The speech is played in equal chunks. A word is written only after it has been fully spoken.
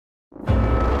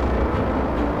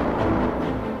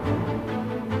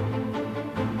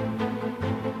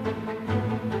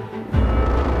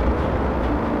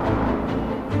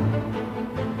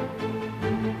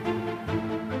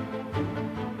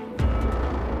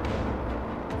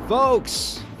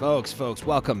Folks,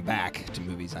 welcome back to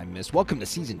Movies I Missed. Welcome to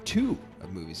Season 2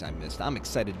 of Movies I Missed. I'm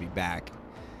excited to be back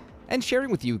and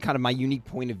sharing with you kind of my unique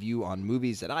point of view on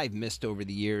movies that I've missed over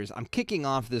the years. I'm kicking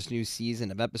off this new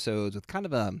season of episodes with kind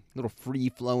of a little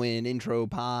free-flowing intro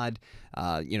pod,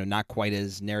 not quite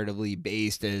as narratively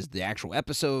based as the actual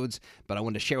episodes, but I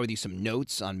wanted to share with you some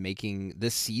notes on making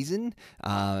this season,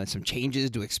 some changes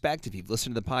to expect if you've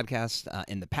listened to the podcast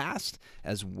in the past,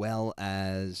 as well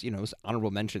as,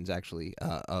 honorable mentions, actually,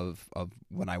 of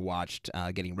when I watched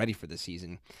getting ready for this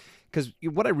season. Because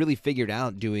what I really figured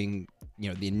out doing,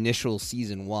 the initial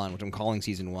season 1, which I'm calling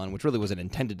season 1, which really wasn't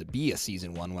intended to be a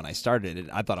season 1 when I started it.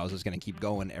 I thought I was just going to keep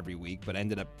going every week, but I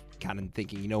ended up kind of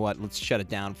thinking, you know what, let's shut it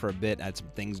down for a bit, add some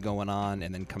things going on,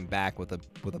 and then come back with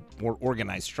a more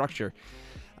organized structure.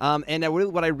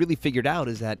 What I really figured out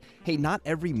is that, hey, not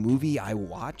every movie I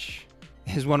watch,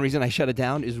 is one reason I shut it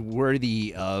down, is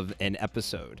worthy of an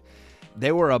episode.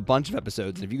 There were a bunch of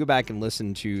episodes, and if you go back and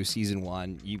listen to season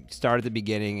 1, you start at the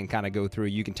beginning and kind of go through,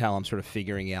 you can tell I'm sort of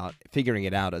figuring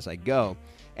it out as I go.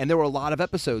 And there were a lot of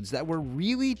episodes that were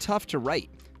really tough to write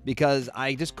because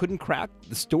I just couldn't crack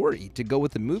the story to go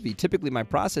with the movie. Typically, my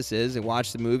process is I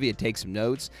watch the movie, I take some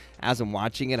notes. As I'm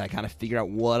watching it, I kind of figure out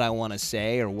what I want to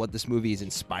say or what this movie is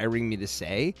inspiring me to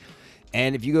say.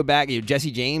 And if you go back,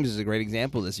 Jesse James is a great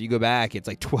example of this. You go back, it's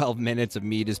like 12 minutes of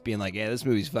me just being like, yeah, this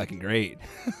movie's fucking great.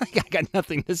 I got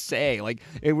nothing to say. Like,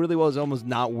 it really was almost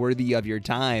not worthy of your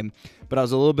time. But I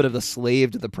was a little bit of a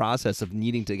slave to the process of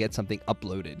needing to get something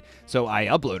uploaded. So I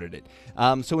uploaded it.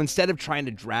 So instead of trying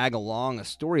to drag along a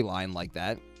storyline like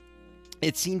that,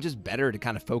 it seemed just better to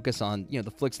kind of focus on, the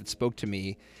flicks that spoke to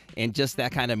me and just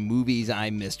that kind of movies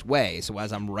I missed way. So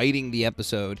as I'm writing the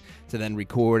episode to then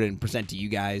record and present to you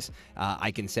guys, I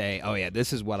can say, oh yeah,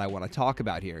 this is what I want to talk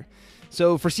about here.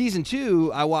 So for season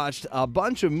 2, I watched a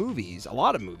bunch of movies, a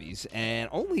lot of movies, and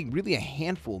only really a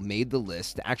handful made the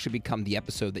list to actually become the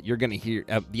episode that you're going to hear,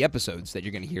 the episodes that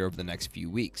you're going to hear over the next few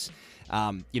weeks.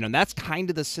 And that's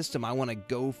kind of the system I want to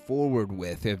go forward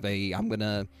with. I'm going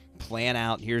to plan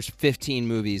out, here's 15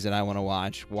 movies that I want to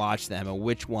watch them, and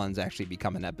which ones actually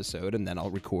become an episode, and then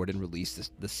I'll record and release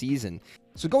the season.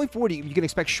 So going forward, you can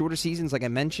expect shorter seasons, like I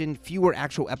mentioned, fewer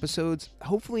actual episodes,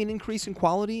 hopefully an increase in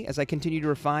quality as I continue to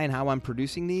refine how I'm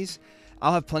producing these.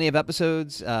 I'll have plenty of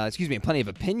plenty of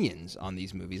opinions on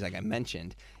these movies, like I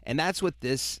mentioned, and that's what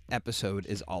this episode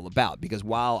is all about, because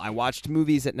while I watched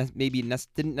movies that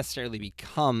didn't necessarily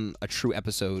become a true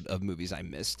episode of Movies I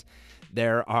Missed,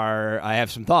 I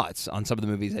have some thoughts on some of the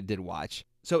movies I did watch.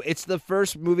 So it's the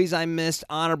first Movies I Missed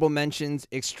honorable mentions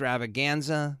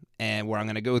extravaganza, and where I'm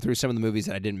going to go through some of the movies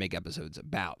that I didn't make episodes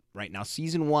about. Right now,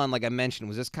 season 1, like I mentioned,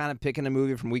 was just kind of picking a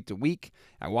movie from week to week.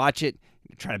 I watch it,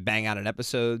 try to bang out an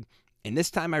episode, and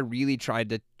this time I really tried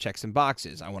to check some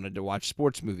boxes. I wanted to watch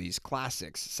sports movies,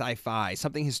 classics, sci-fi,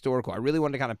 something historical. I really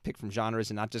wanted to kind of pick from genres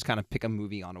and not just kind of pick a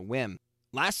movie on a whim.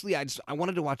 Lastly, I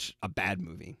wanted to watch a bad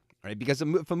movie. Right? Because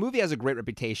if a movie has a great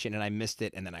reputation and I missed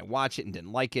it and then I watch it and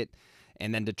didn't like it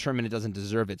and then determine it doesn't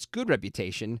deserve its good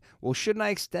reputation, well, shouldn't I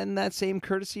extend that same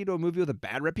courtesy to a movie with a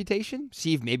bad reputation?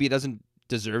 See if maybe it doesn't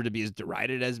deserve to be as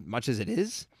derided as much as it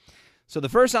is? So the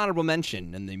first honorable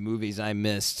mention in the Movies I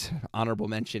Missed honorable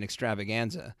mention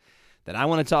extravaganza that I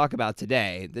want to talk about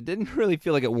today that didn't really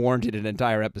feel like it warranted an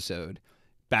entire episode,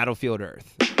 Battlefield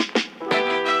Earth.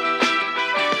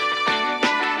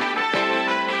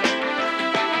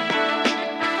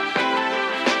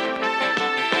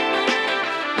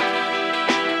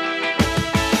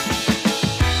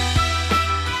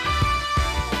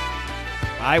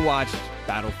 I watched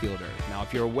Battlefield Earth. Now,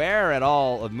 if you're aware at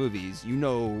all of movies, you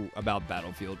know about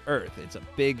Battlefield Earth. It's a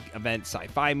big event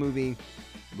sci-fi movie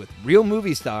with real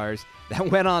movie stars that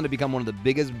went on to become one of the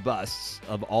biggest busts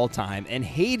of all time and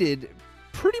hated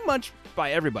pretty much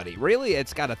by everybody. Really,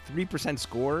 it's got a 3%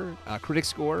 score, critic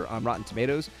score on Rotten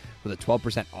Tomatoes with a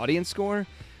 12% audience score.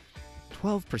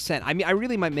 12%. I mean, I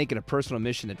really might make it a personal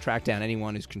mission to track down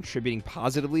anyone who's contributing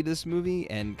positively to this movie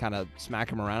and kind of smack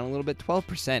them around a little bit.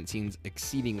 12% seems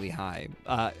exceedingly high.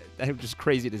 That's just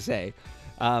crazy to say.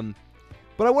 But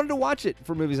I wanted to watch it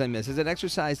for Movies I Missed as an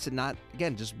exercise to not,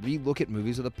 again, just re-look at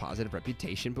movies with a positive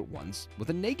reputation, but ones with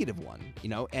a negative one,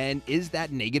 and is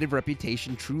that negative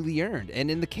reputation truly earned? And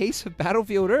in the case of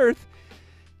Battlefield Earth,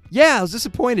 yeah, I was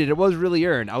disappointed. It was really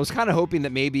earned. I was kind of hoping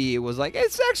that maybe it was like,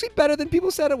 it's actually better than people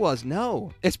said it was.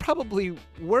 No, it's probably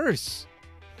worse.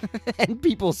 And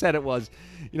people said it was.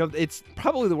 It's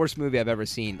probably the worst movie I've ever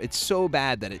seen. It's so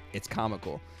bad that it's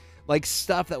comical. Like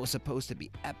stuff that was supposed to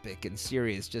be epic and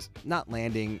serious, just not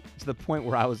landing to the point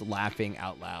where I was laughing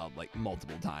out loud like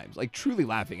multiple times, like truly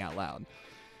laughing out loud.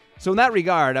 So in that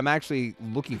regard, I'm actually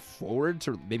looking forward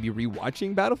to maybe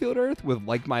rewatching Battlefield Earth with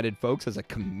like-minded folks as a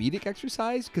comedic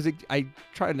exercise, because I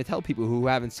try to tell people who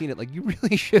haven't seen it, like, you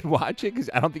really should watch it, because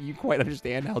I don't think you quite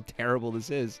understand how terrible this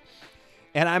is.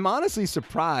 And I'm honestly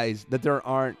surprised that there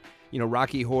aren't,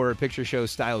 Rocky Horror Picture Show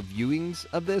style viewings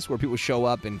of this, where people show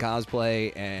up in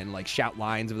cosplay and like shout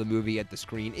lines of the movie at the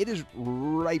screen. It is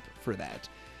ripe for that.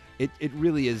 It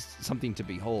really is something to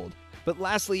behold. But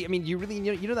lastly, I mean, you really,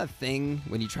 that thing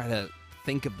when you try to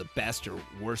think of the best or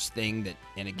worst thing that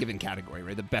in a given category,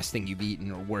 right? The best thing you've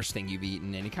eaten or worst thing you've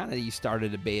eaten, and you start a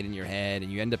debate in your head,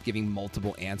 and you end up giving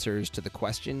multiple answers to the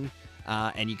question,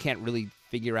 and you can't really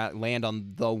land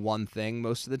on the one thing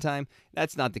most of the time.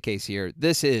 That's not the case here.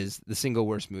 This is the single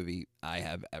worst movie I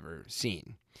have ever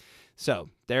seen. So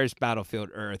there's Battlefield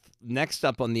Earth. Next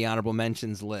up on the honorable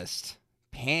mentions list,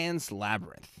 Pan's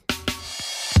Labyrinth.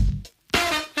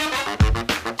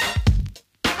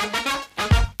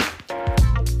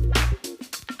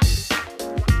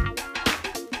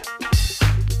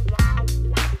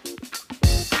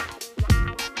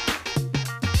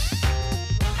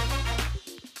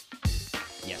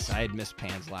 I had missed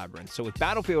Pan's Labyrinth. So with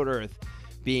Battlefield Earth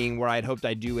being where I'd hoped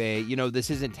I'd do a, this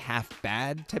isn't half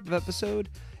bad type of episode,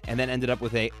 and then ended up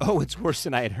with a, it's worse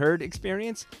than I had heard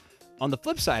experience. On the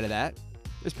flip side of that,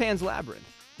 there's Pan's Labyrinth.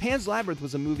 Pan's Labyrinth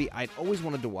was a movie I'd always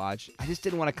wanted to watch. I just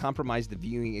didn't want to compromise the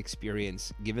viewing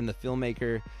experience, given the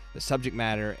filmmaker, the subject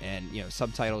matter, and,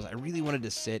 subtitles. I really wanted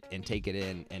to sit and take it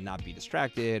in and not be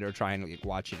distracted or try and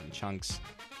watch it in chunks.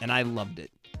 And I loved it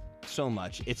so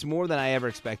much. It's more than I ever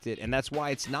expected, and that's why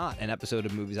it's not an episode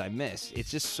of Movies I Miss. It's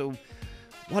just so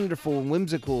wonderful and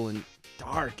whimsical and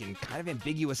dark and kind of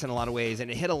ambiguous in a lot of ways, and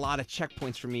it hit a lot of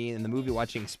checkpoints for me in the movie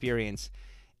watching experience,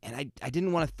 and I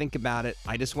didn't want to think about it.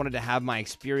 I just wanted to have my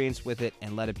experience with it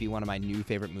and let it be one of my new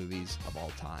favorite movies of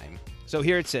all time. So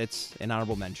here it sits in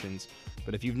honorable mentions,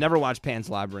 but if you've never watched Pan's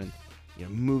Labyrinth,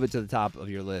 move it to the top of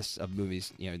your list of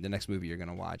movies, the next movie you're going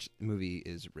to watch. The movie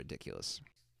is ridiculous.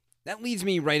 That leads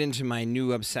me right into my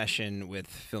new obsession with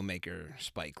filmmaker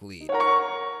Spike Lee.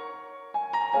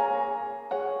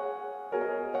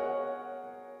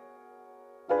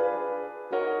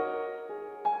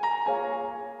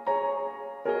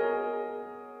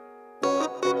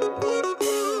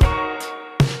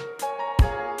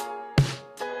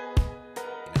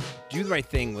 Do the Right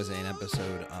Thing was an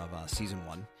episode of season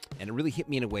 1, and it really hit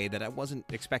me in a way that I wasn't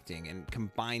expecting, and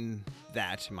combine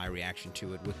that, my reaction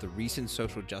to it, with the recent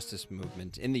social justice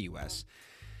movement in the U.S.,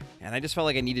 and I just felt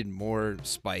like I needed more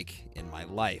Spike in my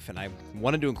life, and I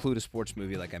wanted to include a sports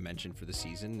movie like I mentioned for the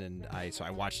season, and so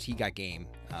I watched He Got Game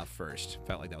first.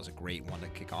 Felt like that was a great one to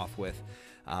kick off with,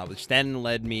 which then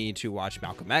led me to watch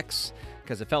Malcolm X,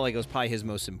 because it felt like it was probably his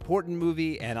most important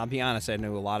movie, and I'll be honest, I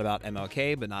knew a lot about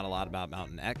MLK, but not a lot about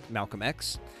Malcolm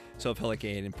X, so it felt like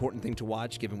an important thing to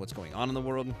watch given what's going on in the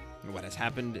world and what has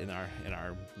happened in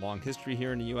our long history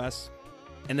here in the U.S.,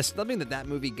 and the snubbing that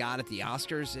movie got at the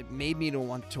Oscars, it made me to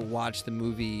want to watch the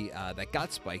movie that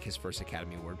got Spike his first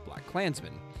Academy Award,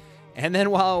 BlacKkKlansman. And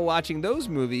then while watching those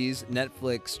movies,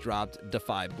 Netflix dropped Da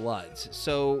 5 Bloods.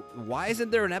 So why isn't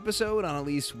there an episode on at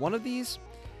least one of these?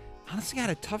 Honestly, I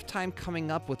had a tough time coming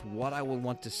up with what I would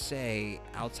want to say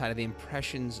outside of the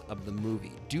impressions of the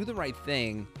movie. Do the Right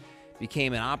Thing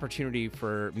became an opportunity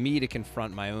for me to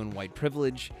confront my own white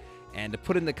privilege and to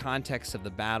put in context the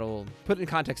battle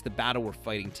we're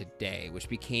fighting today, which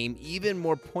became even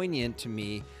more poignant to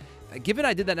me, given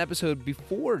I did that episode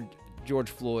before George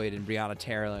Floyd and Breonna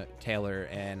Taylor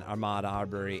and Ahmaud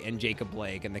Arbery and Jacob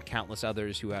Blake and the countless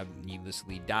others who have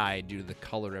needlessly died due to the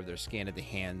color of their skin at the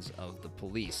hands of the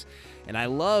police. And I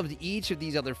loved each of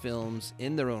these other films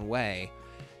in their own way.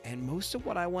 And most of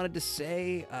what I wanted to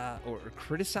say or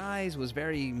criticize was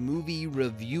very movie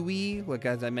reviewy. Like,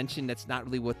 as I mentioned, that's not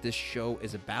really what this show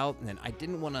is about. And I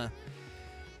didn't want to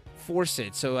force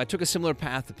it. So I took a similar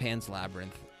path to Pan's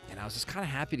Labyrinth. And I was just kind of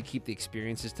happy to keep the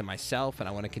experiences to myself. And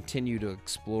I want to continue to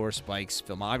explore Spike's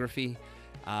filmography.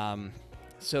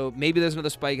 So maybe there's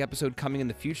another Spike episode coming in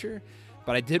the future.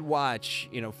 But I did watch,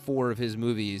 4 of his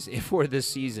movies for this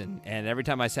season, and every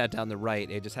time I sat down to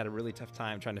write, I just had a really tough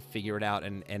time trying to figure it out,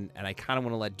 and I kind of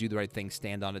want to let Do the Right Thing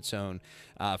stand on its own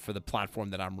for the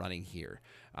platform that I'm running here.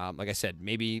 Like I said,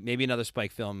 maybe another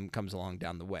Spike film comes along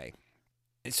down the way.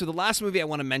 So the last movie I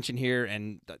want to mention here,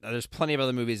 and there's plenty of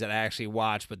other movies that I actually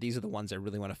watched, but these are the ones I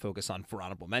really want to focus on for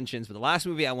honorable mentions. But the last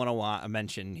movie I want to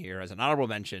mention here as an honorable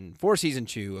mention for season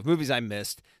 2 of Movies I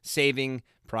Missed, Saving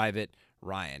Private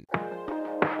Ryan.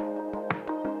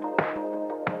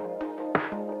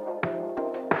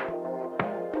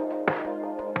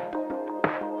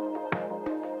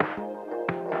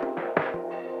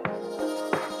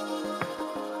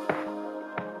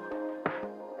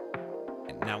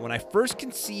 Now, when I first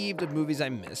conceived of movies I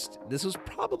missed, this was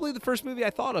probably the first movie I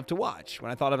thought of to watch.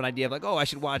 When I thought of an idea of like, oh, I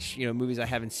should watch, movies I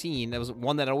haven't seen, that was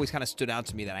one that always kind of stood out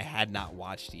to me that I had not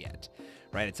watched yet,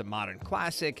 right? It's a modern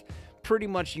classic, pretty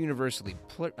much universally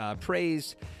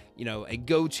praised, a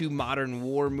go-to modern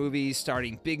war movie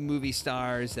starring big movie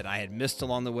stars that I had missed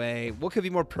along the way. What could be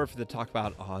more perfect to talk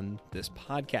about on this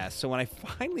podcast? So when I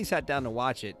finally sat down to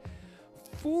watch it,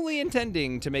 fully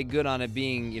intending to make good on it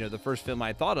being, the first film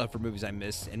I thought of for movies I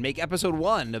missed and make episode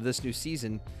 1 of this new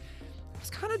season, I was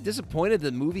kind of disappointed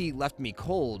the movie left me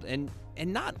cold, and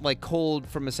not like cold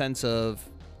from a sense of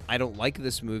I don't like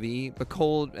this movie, but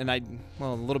cold, and a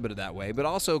little bit of that way, but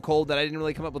also cold that I didn't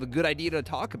really come up with a good idea to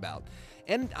talk about.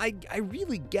 And I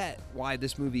really get why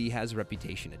this movie has a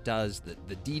reputation it does.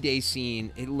 The D-Day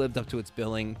scene, it lived up to its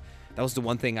billing. That was the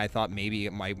one thing I thought maybe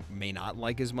it may not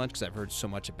like as much because I've heard so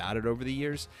much about it over the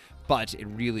years. But it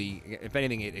really, if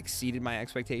anything, it exceeded my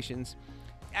expectations.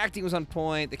 Acting was on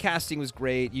point. The casting was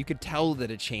great. You could tell that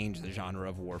it changed the genre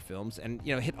of war films and,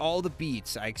 hit all the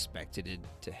beats I expected it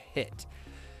to hit.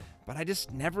 But I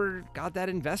just never got that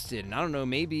invested. And I don't know,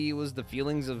 maybe it was the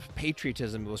feelings of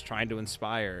patriotism it was trying to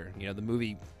inspire. The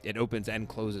movie, it opens and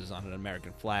closes on an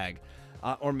American flag.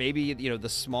 Or maybe, the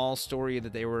small story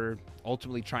that they were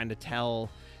ultimately trying to tell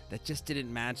that just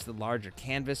didn't match the larger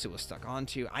canvas it was stuck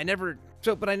onto. But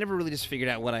I never really just figured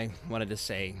out what I wanted to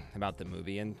say about the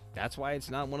movie. And that's why it's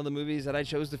not one of the movies that I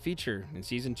chose to feature in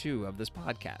season 2 of this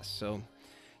podcast. So,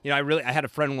 I had a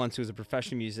friend once who was a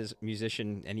professional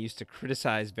musician and he used to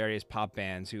criticize various pop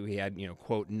bands who he had,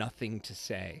 quote, nothing to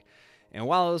say. And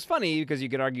while it was funny because you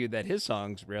could argue that his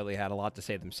songs rarely had a lot to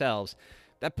say themselves,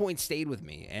 that point stayed with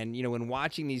me. And, when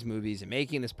watching these movies and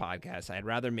making this podcast, I'd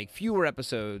rather make fewer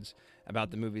episodes about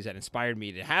the movies that inspired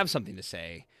me to have something to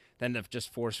say than to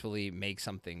just forcefully make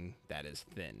something that is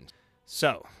thin.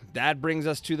 So that brings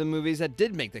us to the movies that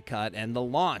did make the cut and the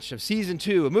launch of season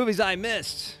 2 of Movies I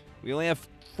Missed. We only have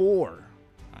 4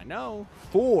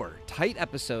 tight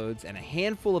episodes and a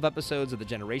handful of episodes of The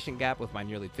Generation Gap with my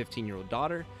nearly 15-year-old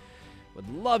daughter. Would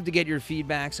love to get your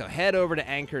feedback, so head over to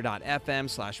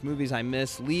anchor.fm/movies I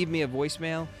miss. Leave me a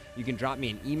voicemail. You can drop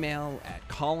me an email at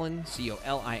Colin,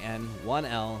 Colin,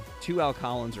 1L, 2L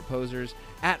Collins or posers,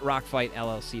 at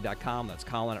rockfightllc.com. That's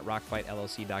Colin at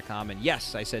rockfightllc.com. And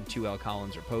yes, I said 2L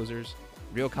Collins or posers.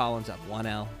 Real Collins at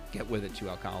 1L. Get with it,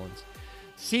 2L Collins.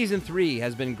 Season 3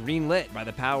 has been greenlit by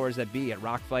the powers that be at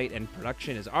Rockfight, and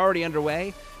production is already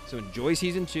underway. So enjoy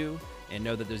Season 2 and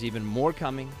know that there's even more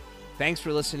coming. Thanks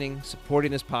for listening,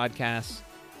 supporting this podcast.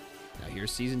 Now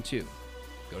here's Season 2.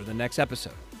 Go to the next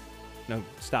episode. No,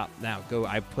 stop now. Go.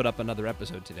 I put up another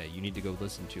episode today. You need to go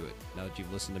listen to it. Now that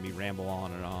you've listened to me ramble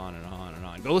on and on and on and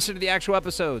on. Go listen to the actual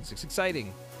episodes. It's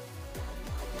exciting.